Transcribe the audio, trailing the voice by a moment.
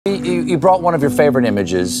you brought one of your favorite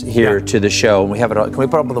images here to the show, and we have it. Can we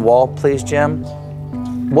put it up on the wall, please, Jim?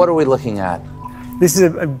 What are we looking at? This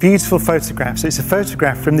is a beautiful photograph. So it's a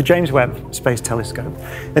photograph from the James Webb Space Telescope,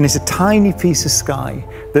 and it's a tiny piece of sky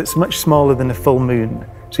that's much smaller than a full moon.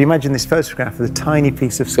 So you imagine this photograph of a tiny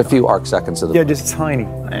piece of sky. A few arc seconds of the moon. Yeah, just tiny.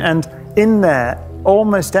 And in there,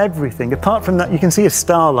 almost everything, apart from that, you can see a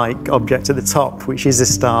star-like object at the top, which is a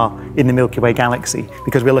star in the Milky Way galaxy,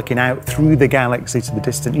 because we're looking out through the galaxy to the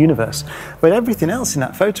distant universe. But everything else in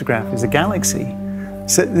that photograph is a galaxy.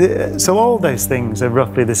 So all those things are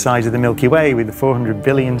roughly the size of the Milky Way, with the 400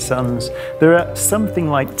 billion suns. There are something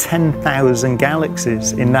like 10,000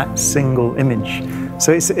 galaxies in that single image.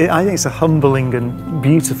 So I think it's a humbling and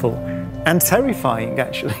beautiful and terrifying,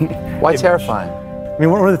 actually. Why terrifying? I mean,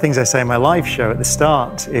 one of the things I say in my live show at the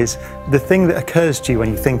start is the thing that occurs to you when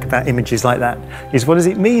you think about images like that is, what does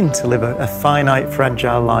it mean to live a finite,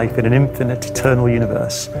 fragile life in an infinite, eternal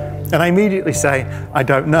universe? And I immediately say, I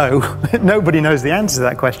don't know. Nobody knows the answer to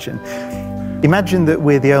that question. Imagine that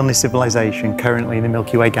we're the only civilization currently in the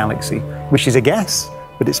Milky Way galaxy, which is a guess,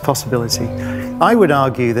 but it's a possibility. I would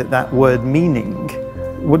argue that that word meaning,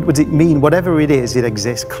 what would it mean? Whatever it is, it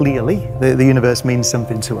exists clearly. The universe means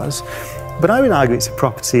something to us. But I would argue it's a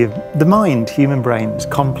property of the mind, human brains,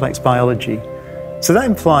 complex biology. So that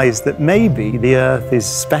implies that maybe the Earth is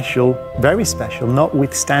special, very special,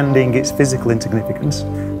 notwithstanding its physical insignificance,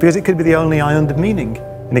 because it could be the only island of meaning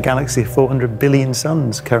in a galaxy of 400 billion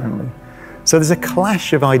suns currently. So there's a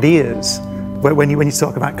clash of ideas when you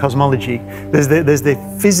talk about cosmology. There's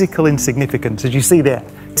the physical insignificance, as you see there,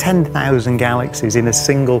 10,000 galaxies in a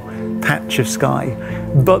single patch of sky.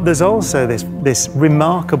 But there's also this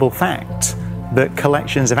remarkable fact that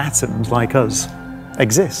collections of atoms like us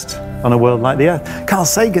exist on a world like the Earth. Carl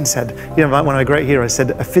Sagan said, you know, one of my great heroes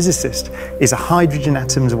said, a physicist is a hydrogen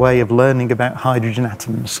atom's way of learning about hydrogen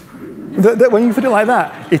atoms. When you put it like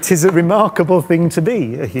that, it is a remarkable thing to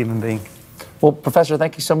be a human being. Well, Professor,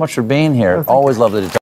 thank you so much for being here. Oh, Always lovely to talk.